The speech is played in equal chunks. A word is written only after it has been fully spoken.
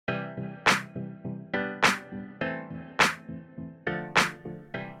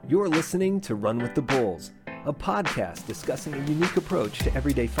You're listening to Run with the Bulls, a podcast discussing a unique approach to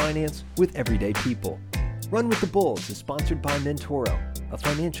everyday finance with everyday people. Run with the Bulls is sponsored by Mentoro, a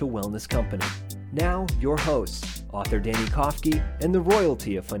financial wellness company. Now, your hosts, author Danny Kofke and the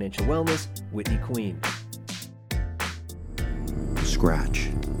royalty of financial wellness, Whitney Queen. Scratch,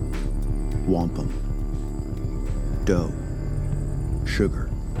 wampum, dough, sugar,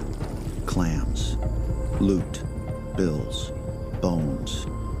 clams, loot, bills, bones,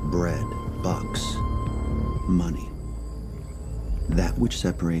 bread, bucks, money. That which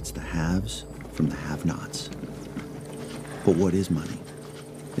separates the haves from the have-nots. But what is money?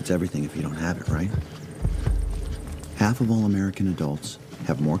 It's everything if you don't have it, right? Half of all American adults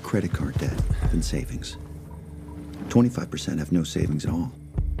have more credit card debt than savings. 25% have no savings at all.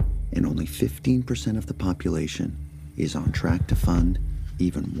 And only 15% of the population is on track to fund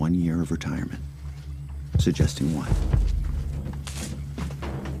even 1 year of retirement. Suggesting what?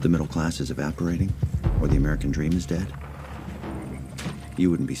 The middle class is evaporating, or the American dream is dead?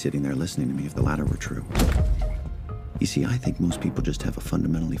 You wouldn't be sitting there listening to me if the latter were true. You see, I think most people just have a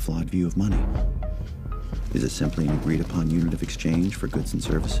fundamentally flawed view of money. Is it simply an agreed upon unit of exchange for goods and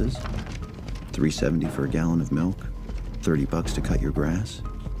services? $3.70 for a gallon of milk? $30 to cut your grass?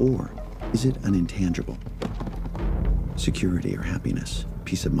 Or is it an intangible? Security or happiness,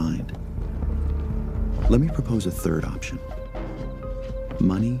 peace of mind? Let me propose a third option.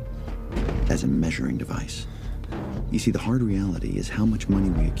 Money as a measuring device. You see, the hard reality is how much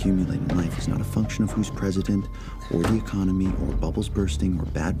money we accumulate in life is not a function of who's president, or the economy, or bubbles bursting, or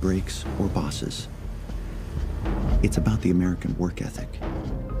bad breaks, or bosses. It's about the American work ethic.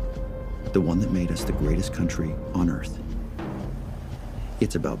 The one that made us the greatest country on earth.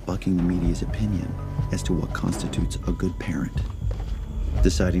 It's about bucking the media's opinion as to what constitutes a good parent.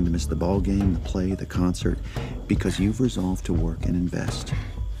 Deciding to miss the ball game, the play, the concert, because you've resolved to work and invest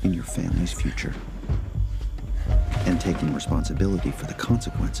in your family's future. And taking responsibility for the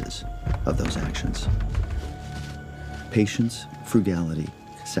consequences of those actions. Patience, frugality,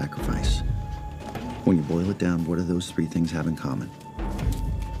 sacrifice. When you boil it down, what do those three things have in common?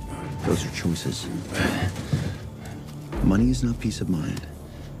 Those are choices. Money is not peace of mind.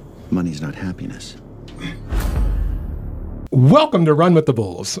 Money is not happiness. Welcome to Run with the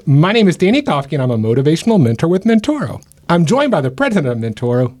Bulls. My name is Danny Kofke, and I'm a motivational mentor with Mentoro. I'm joined by the president of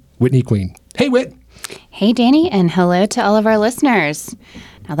Mentoro, Whitney Queen. Hey, Whit. Hey, Danny, and hello to all of our listeners.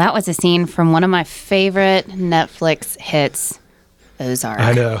 Now, that was a scene from one of my favorite Netflix hits, Ozark.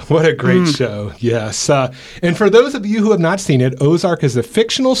 I know. What a great show. Yes. And for those of you who have not seen it, Ozark is a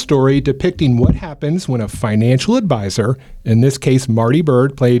fictional story depicting what happens when a financial advisor, in this case Marty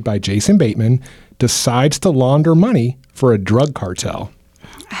Byrde, played by Jason Bateman, decides to launder money for a drug cartel.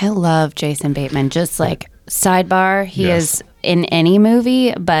 I love Jason Bateman. Just like sidebar, he is in any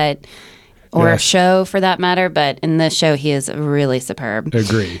movie, or a show for that matter, but in this show, he is really superb.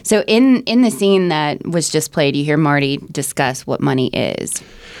 Agree. So in the scene that was just played, you hear Marty discuss what money is.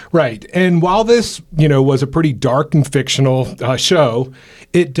 Right. And while this, was a pretty dark and fictional show,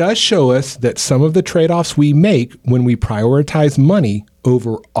 it does show us that some of the trade-offs we make when we prioritize money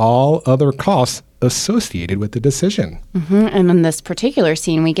over all other costs associated with the decision. Mm-hmm. And in this particular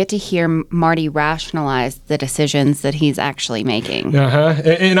scene, we get to hear Marty rationalize the decisions that he's actually making.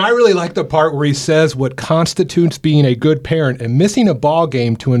 And I really like the part where he says what constitutes being a good parent and missing a ball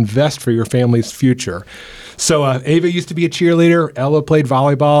game to invest for your family's future. So Ava used to be a cheerleader. Ella played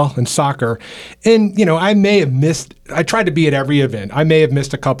volleyball and soccer. And, I tried to be at every event. I may have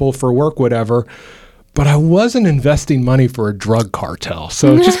missed a couple for work, whatever. But I wasn't investing money for a drug cartel.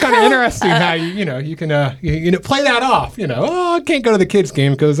 So it's just kind of interesting how you can play that off. I can't go to the kids'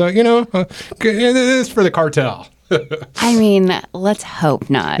 game because it's for the cartel. I mean, let's hope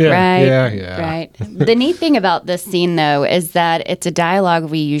not, right? Yeah. Right. The neat thing about this scene, though, is that it's a dialogue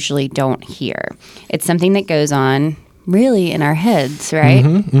we usually don't hear. It's something that goes on really in our heads, right?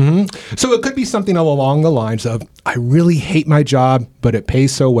 So it could be something along the lines of, I really hate my job, but it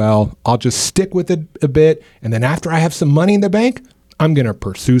pays so well. I'll just stick with it a bit. And then after I have some money in the bank, I'm going to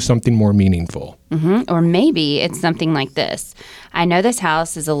pursue something more meaningful. Or maybe it's something like this. I know this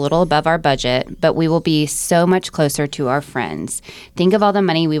house is a little above our budget, but we will be so much closer to our friends. Think of all the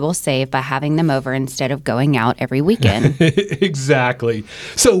money we will save by having them over instead of going out every weekend. Exactly.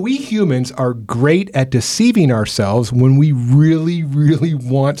 So we humans are great at deceiving ourselves when we really, really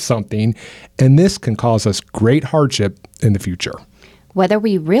want something, and this can cause us great hardship in the future. Whether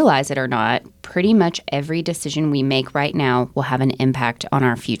we realize it or not, pretty much every decision we make right now will have an impact on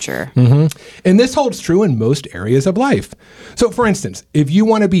our future. And this holds true in most areas of life. So for instance, if you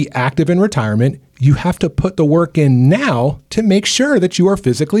want to be active in retirement, you have to put the work in now to make sure that you are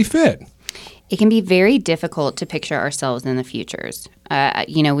physically fit. It can be very difficult to picture ourselves in the futures.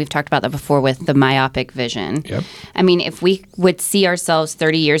 We've talked about that before with the myopic vision. Yep. I mean, if we would see ourselves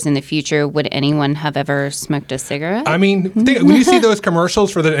 30 years in the future, would anyone have ever smoked a cigarette? I mean, when you see those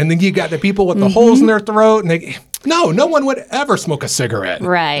commercials and then you got the people with the holes in their throat, and no one would ever smoke a cigarette.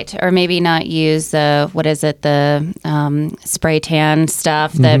 Right. Or maybe not use the spray tan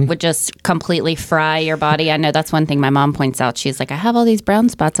stuff that would just completely fry your body. I know that's one thing my mom points out. She's like, I have all these brown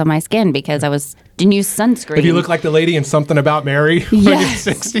spots on my skin because I didn't use sunscreen. If you look like the lady in Something About Mary.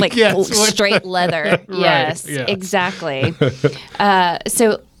 Yes, like straight leather. Right, yes, exactly.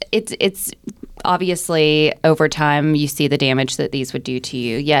 So it's obviously over time you see the damage that these would do to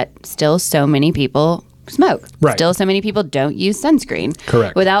you, yet still so many people smoke. Right. Still so many people don't use sunscreen.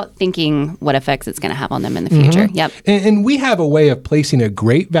 Correct. Without thinking what effects it's going to have on them in the future. Yep. And we have a way of placing a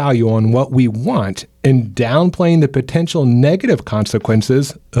great value on what we want and downplaying the potential negative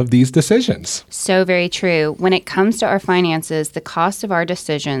consequences of these decisions. So very true. When it comes to our finances, the cost of our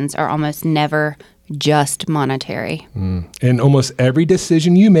decisions are almost never just monetary. And almost every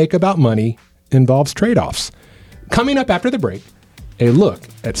decision you make about money involves trade-offs. Coming up after the break, a look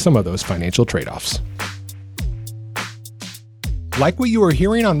at some of those financial trade-offs. Like what you are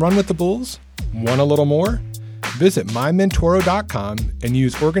hearing on Run with the Bulls? Want a little more? Visit mymentoro.com and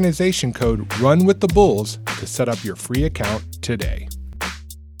use organization code RUNWITHTHEBULLS to set up your free account today.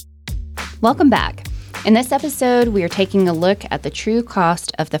 Welcome back. In this episode, we are taking a look at the true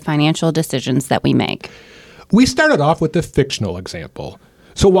cost of the financial decisions that we make. We started off with the fictional example.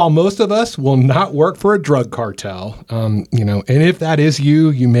 So while most of us will not work for a drug cartel, and if that is you,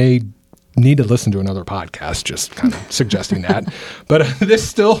 you may need to listen to another podcast, just kind of suggesting that. But this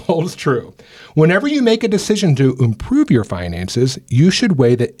still holds true. Whenever you make a decision to improve your finances, you should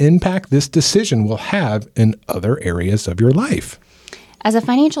weigh the impact this decision will have in other areas of your life. As a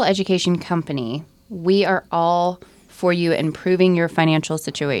financial education company, we are all for you improving your financial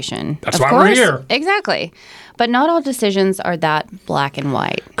situation. That's why we're here. Exactly. But not all decisions are that black and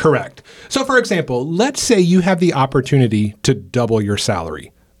white. Correct. So for example, let's say you have the opportunity to double your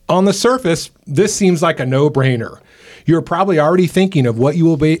salary. On the surface, this seems like a no-brainer. You're probably already thinking of what you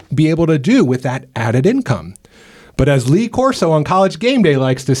will be able to do with that added income. But as Lee Corso on College Game Day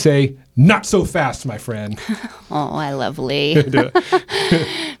likes to say, not so fast, my friend. Oh, I love Lee.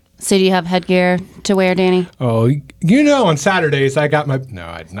 So do you have headgear to wear, Danny? Oh, on Saturdays I got my... No,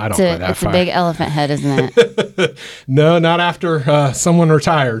 I don't go that it's far. It's a big elephant head, isn't it? No, not after someone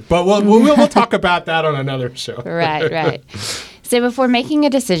retired. But we'll talk about that on another show. Right. So before making a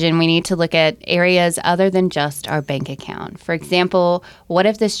decision, we need to look at areas other than just our bank account. For example, what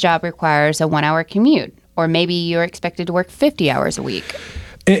if this job requires a 1-hour commute? Or maybe you're expected to work 50 hours a week.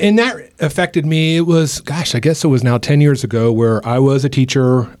 And that affected me. It was, I guess it was now 10 years ago where I was a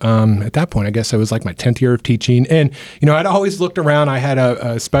teacher. At that point, I guess I was like my 10th year of teaching. And, I'd always looked around. I had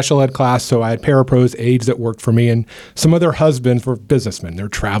a special ed class, so I had parapros, aides that worked for me. And some of their husbands were businessmen. They're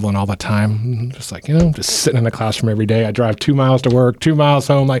traveling all the time. Just just sitting in the classroom every day. I drive 2 miles to work, 2 miles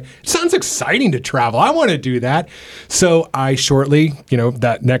home. Like, it sounds exciting to travel. I want to do that. So I shortly,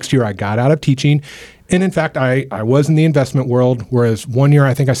 that next year I got out of teaching. And in fact, I was in the investment world, whereas one year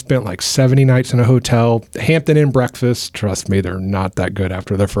I think I spent like 70 nights in a hotel, Hampton Inn breakfast. Trust me, they're not that good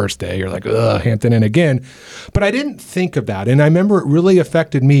after the first day. You're like, ugh, Hampton Inn again. But I didn't think of that. And I remember it really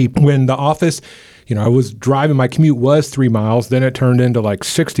affected me when the office, I was driving, my commute was 3 miles, then it turned into like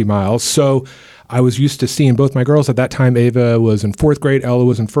 60 miles. So I was used to seeing both my girls at that time. Ava was in 4th grade, Ella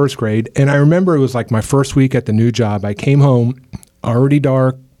was in 1st grade. And I remember it was like my first week at the new job. I came home, already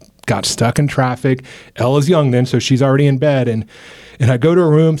dark, got stuck in traffic. Ella's young then, so she's already in bed. And I go to her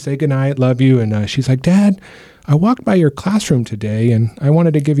room, say goodnight, love you. And she's like, Dad, I walked by your classroom today, and I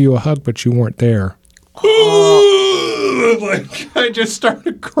wanted to give you a hug, but you weren't there. I just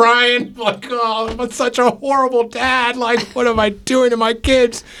started crying. I'm such a horrible dad. What am I doing to my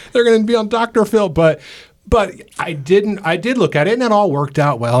kids? They're going to be on Dr. Phil. But I did look at it, and it all worked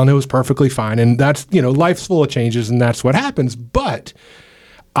out well, and it was perfectly fine. And that's, life's full of changes, and that's what happens. But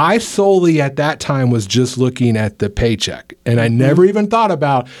I solely at that time was just looking at the paycheck, and I never even thought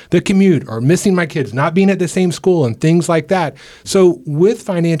about the commute or missing my kids, not being at the same school and things like that. So with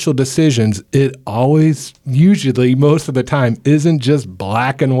financial decisions, it always, usually most of the time, isn't just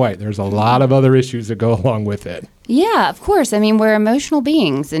black and white. There's a lot of other issues that go along with it. Yeah, of course. I mean, we're emotional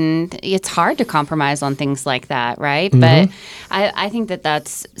beings, and it's hard to compromise on things like that, right? But I think that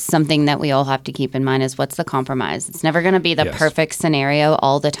that's something that we all have to keep in mind is what's the compromise? It's never going to be the perfect scenario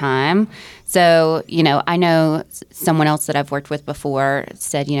all the time. So, I know someone else that I've worked with before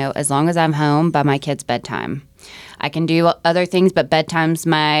said, as long as I'm home by my kid's bedtime, I can do other things, but bedtime's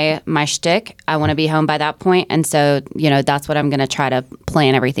my shtick. I want to be home by that point, and so that's what I'm going to try to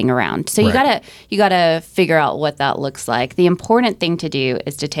plan everything around. So you gotta figure out what that looks like. The important thing to do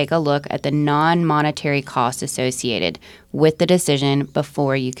is to take a look at the non-monetary costs associated with the decision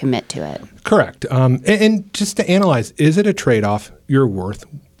before you commit to it. Correct, and just to analyze, is it a trade-off you're worth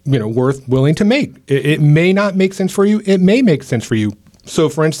willing to make? It may not make sense for you. It may make sense for you. So,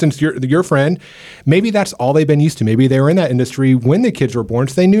 for instance, your friend, maybe that's all they've been used to. Maybe they were in that industry when the kids were born,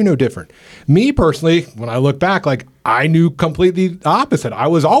 so they knew no different. Me, personally, when I look back, I knew completely the opposite. I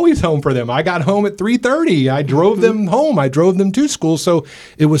was always home for them. I got home at 3:30. I drove them home. I drove them to school. So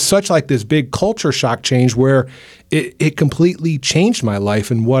it was such this big culture shock change where it completely changed my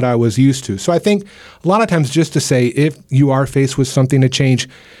life and what I was used to. So I think a lot of times just to say, if you are faced with something to change,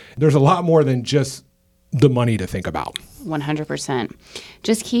 there's a lot more than just the money to think about. 100%.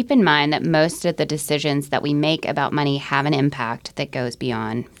 Just keep in mind that most of the decisions that we make about money have an impact that goes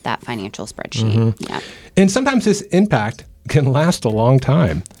beyond that financial spreadsheet. Yeah. And sometimes this impact can last a long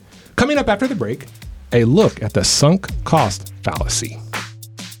time. Coming up after the break, a look at the sunk cost fallacy.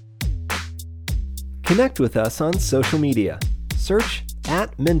 Connect with us on social media. Search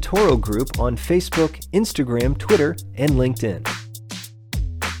 @Mentoro Group on Facebook, Instagram, Twitter, and LinkedIn.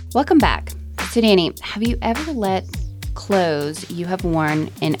 Welcome back. So Danny, have you ever let clothes you have worn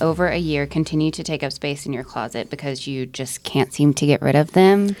in over a year continue to take up space in your closet because you just can't seem to get rid of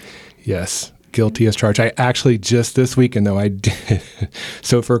them? Yes. Guilty as charged. I actually just this weekend, though, I did.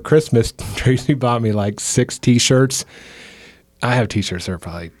 So for Christmas, Tracy bought me 6 T-shirts. I have T-shirts that are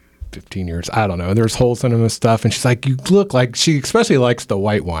probably 15 years. I don't know. There's holes in them and stuff. And she's like, you look like, she especially likes the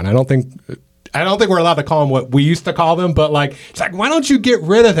white one. I don't think we're allowed to call them what we used to call them, but it's why don't you get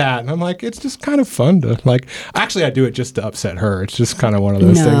rid of that? And I'm like, it's just kind of fun to actually I do it just to upset her. It's just kind of one of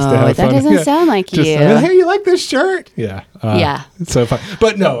those things to have fun. That doesn't sound like you. Hey, you like this shirt? Yeah. Yeah. It's so fun.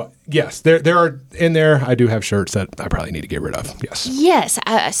 But no, yes, there are in there, I do have shirts that I probably need to get rid of. Yes. Yes.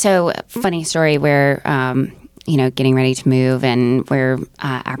 So funny story where, getting ready to move, and we're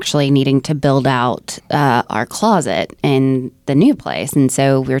actually needing to build out our closet in the new place. And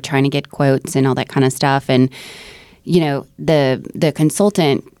so we were trying to get quotes and all that kind of stuff. And, the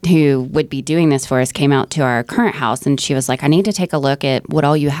consultant who would be doing this for us came out to our current house, and she was like, I need to take a look at what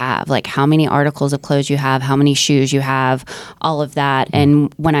all you have, how many articles of clothes you have, how many shoes you have, all of that.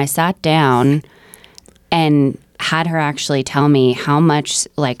 And when I sat down and had her actually tell me how much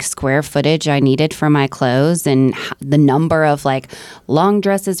square footage I needed for my clothes and the number of long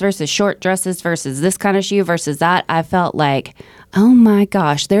dresses versus short dresses versus this kind of shoe versus that, I felt oh my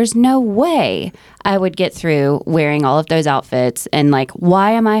gosh, there's no way I would get through wearing all of those outfits, and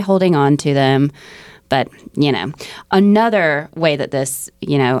why am I holding on to them? But, another way that this,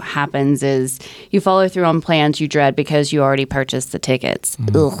 happens is you follow through on plans you dread because you already purchased the tickets.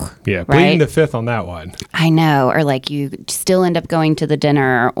 Ugh. Yeah, pleading the fifth on that one. I know. Or you still end up going to the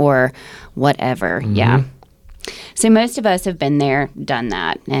dinner or whatever. Yeah. So most of us have been there, done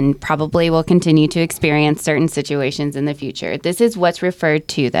that, and probably will continue to experience certain situations in the future. This is what's referred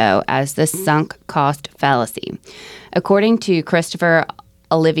to, though, as the sunk cost fallacy. According to Christopher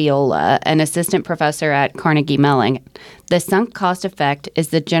Oliviola, an assistant professor at Carnegie Mellon, the sunk cost effect is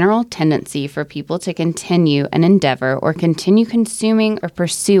the general tendency for people to continue an endeavor or continue consuming or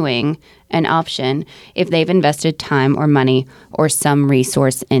pursuing an option if they've invested time or money or some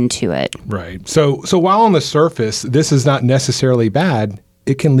resource into it. Right. So while on the surface, this is not necessarily bad,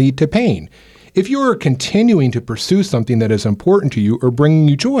 it can lead to pain. If you are continuing to pursue something that is important to you or bringing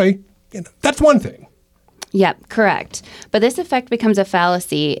you joy, that's one thing. Yep, correct. But this effect becomes a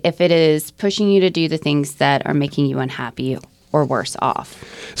fallacy if it is pushing you to do the things that are making you unhappy or worse off.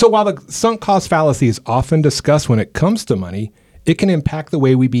 So while the sunk cost fallacy is often discussed when it comes to money, it can impact the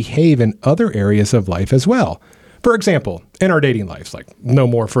way we behave in other areas of life as well. For example, in our dating lives, no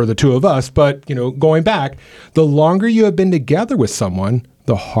more for the two of us, but, going back, the longer you have been together with someone,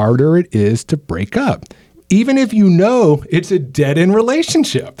 the harder it is to break up. Even if it's a dead-end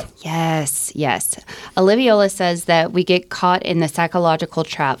relationship. Yes. Oliviola says that we get caught in the psychological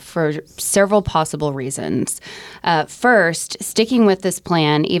trap for several possible reasons. First, sticking with this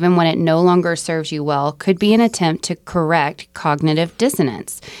plan, even when it no longer serves you well, could be an attempt to correct cognitive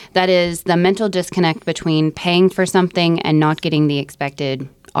dissonance. That is, the mental disconnect between paying for something and not getting the expected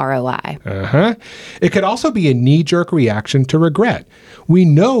ROI. It could also be a knee-jerk reaction to regret. We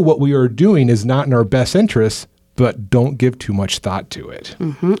know what we are doing is not in our best interests, but don't give too much thought to it.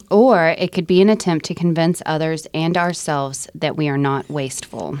 Or it could be an attempt to convince others and ourselves that we are not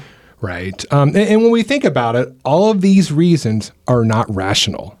wasteful. Right. And when we think about it, all of these reasons are not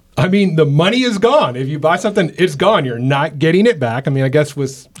rational. I mean, the money is gone. If you buy something, it's gone. You're not getting it back. I mean, I guess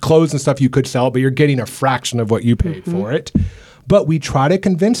with clothes and stuff, you could sell it, but you're getting a fraction of what you paid for it. But we try to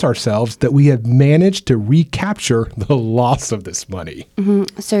convince ourselves that we have managed to recapture the loss of this money.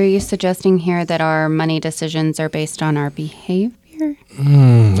 So are you suggesting here that our money decisions are based on our behavior?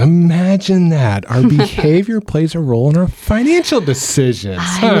 Imagine that. Our behavior plays a role in our financial decisions.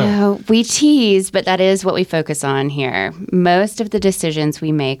 I know. We tease, but that is what we focus on here. Most of the decisions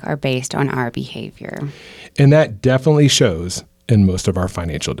we make are based on our behavior. And that definitely shows in most of our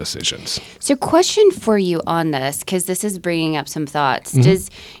financial decisions. So question for you on this, because this is bringing up some thoughts. Does,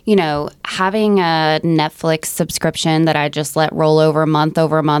 having a Netflix subscription that I just let roll over month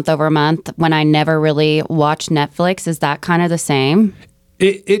over month over month when I never really watch Netflix, is that kind of the same?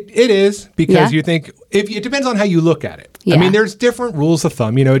 It is, because you think, it depends on how you look at it. Yeah. I mean, there's different rules of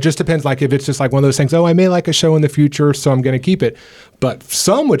thumb. It just depends, like if it's just like one of those things, I may like a show in the future, so I'm going to keep it. But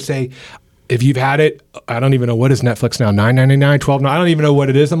some would say, if you've had it, I don't even know, what is Netflix now, $9.99, $12.99, I don't even know what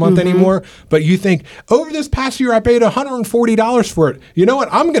it is a month anymore. But you think, over this past year, I paid $140 for it. You know what?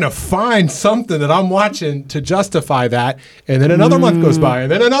 I'm going to find something that I'm watching to justify that. And then another month goes by,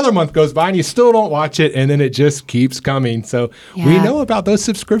 and then another month goes by, and you still don't watch it, and then it just keeps coming. So we know about those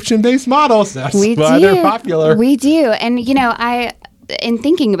subscription-based models. That's why they're popular. We do. And, in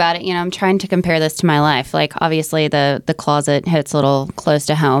thinking about it, I'm trying to compare this to my life. Like, obviously, the closet hits a little close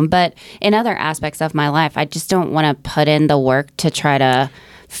to home. But in other aspects of my life, I just don't want to put in the work to try to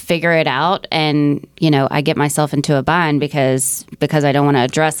figure it out. And, I get myself into a bind because I don't want to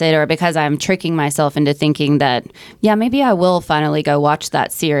address it, or because I'm tricking myself into thinking that, maybe I will finally go watch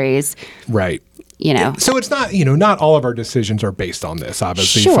that series. Right. So it's not, not all of our decisions are based on this,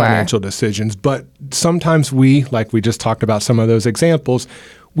 obviously, financial decisions. But sometimes like we just talked about some of those examples,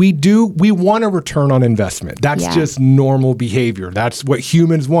 we want a return on investment. That's just normal behavior. That's what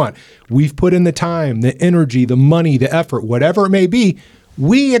humans want. We've put in the time, the energy, the money, the effort, whatever it may be.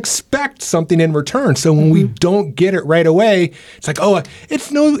 We expect something in return. So when we don't get it right away, it's like, it's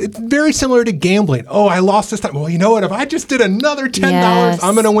very similar to gambling. I lost this time. Well, you know what? If I just did another $10,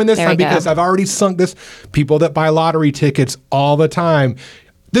 I'm going to win this time because I've already sunk this. People that buy lottery tickets all the time.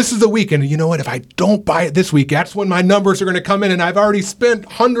 This is the weekend. You know what? If I don't buy it this week, that's when my numbers are going to come in, and I've already spent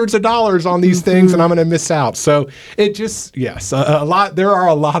hundreds of dollars on these things, and I'm going to miss out. So it just, a lot. There are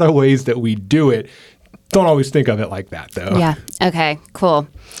a lot of ways that we do it. Don't always think of it like that, though. Yeah. Okay, cool.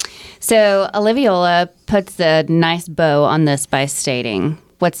 So Oliviola puts a nice bow on this by stating,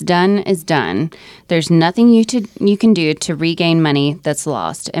 what's done is done. There's nothing you can do to regain money that's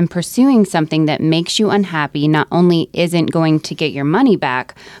lost. And pursuing something that makes you unhappy not only isn't going to get your money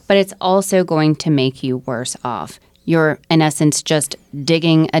back, but it's also going to make you worse off. You're, in essence, just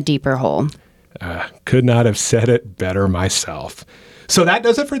digging a deeper hole. Could not have said it better myself. So that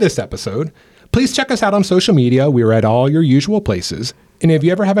does it for this episode. Please check us out on social media. We're at all your usual places. And if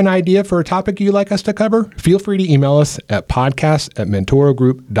you ever have an idea for a topic you'd like us to cover, feel free to email us at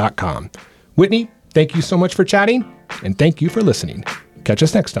podcast@mentorogroup.com. Whitney, thank you so much for chatting, and thank you for listening. Catch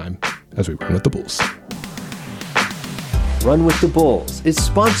us next time as we run with the Bulls. Run with the Bulls is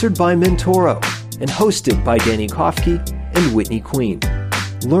sponsored by Mentoro and hosted by Danny Kofke and Whitney Queen.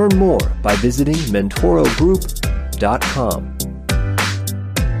 Learn more by visiting mentorogroup.com.